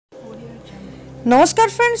नमस्कार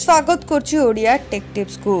फ्रेंड्स, स्वागत करछि ओडिया टेक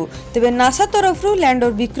टिप्स को। तेबे नासा तरफरु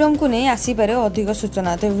लैंडर विक्रम को नहीं आसीपारे अधिक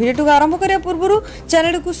सूचना। तेबे वीडियो को आरंभ करिया पूर्व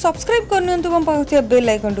चैनल को सब्सक्राइब करनियंतु एवं पाखथिया बेल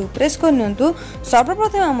आइकन को प्रेस करनियंतु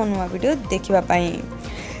सर्वप्रथम हम नुवा वीडियो देखिबा पई।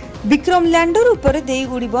 विक्रम लैंडर ऊपर देई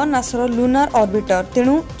उड़िबो नासार लुनार ऑर्बिटर,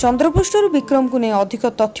 तेणु चंद्रपृष्ठर विक्रम को नहीं अधिक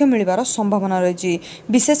तथ्य मिलबार संभावना रही।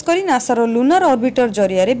 विशेषकर नासार लुनार ऑर्बिटर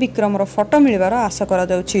जरिया विक्रम फोटो मिलबार आशा करा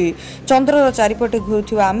जाउछि। चंद्रर चारिपटे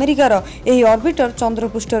घुरुथिबा अमेरिकार एही ऑर्बिटर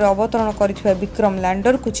चंद्रपृष्ठर अवतरण करिथिबा विक्रम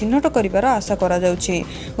लैंडर को चिन्हट करिबार आशा करा जाउछि।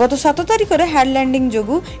 गत 7 तारिख रे हार्ड लैंडिंग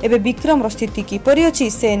जोगु एबे विक्रम स्थिति किपरि अछि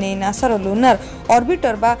से नै नासार लुनार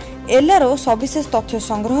ऑर्बिटर बा एलआरओ सविशेष तथ्य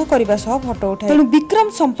संग्रह करबा सह फोटो उठाए। तेणु विक्रम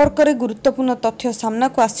संपर्क गुरुत्वपूर्ण तथ्य सामना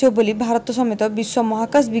को आसियो बोली भारत समेत विश्व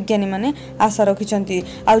महाकाश विज्ञानी माने आशा रखिछंती।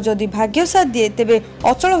 आ जदि भाग्य साथ दिए तेबे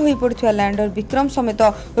अचल होई पड़थिबा लैंडर विक्रम समेत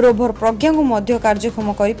रोवर प्रज्ञा को मध्य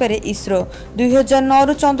कार्यक्षम करि पारे इसरो। 2009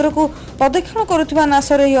 रु चंद्र को प्रदक्षिण करुथिबा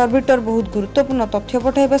नासार एही ऑर्बिटर बहुत गुरुत्वपूर्ण तथ्य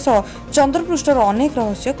पठाइबा सह चंद्रपृष्ठर अनेक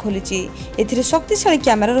रहस्य खोलिछि। एथिरे शक्तिशाली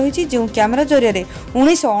कैमेरा रहिछि, जे कैमेरा जरिया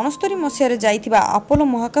 1969 मसिया रे जाइथिबा अपोलो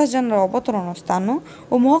महाकाश यानर अवतरण स्थान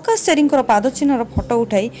और महाकाशचारींकर पादचिन्हर फोटो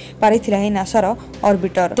उठाई पारिथिला हे नासार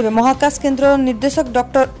ऑर्बिटर। तबे महाकाश केंद्र निर्देशक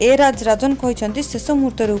डॉक्टर ए राज राजन कहिसंती शेष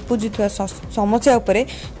मुहूर्त रे उपजितवा समस्या उपरे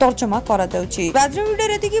तर्जमा करा जाउछि। बाजरो वीडियो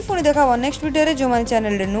रे देखि पुनी देखाबो नेक्स्ट वीडियो रे। जो माने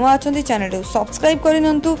चैनल रे नुआ अछंती चैनल रे सब्सक्राइब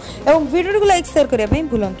करिनंतु एवं वीडियो को लाइक शेयर करिया पई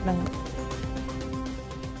भूलंतु नाही।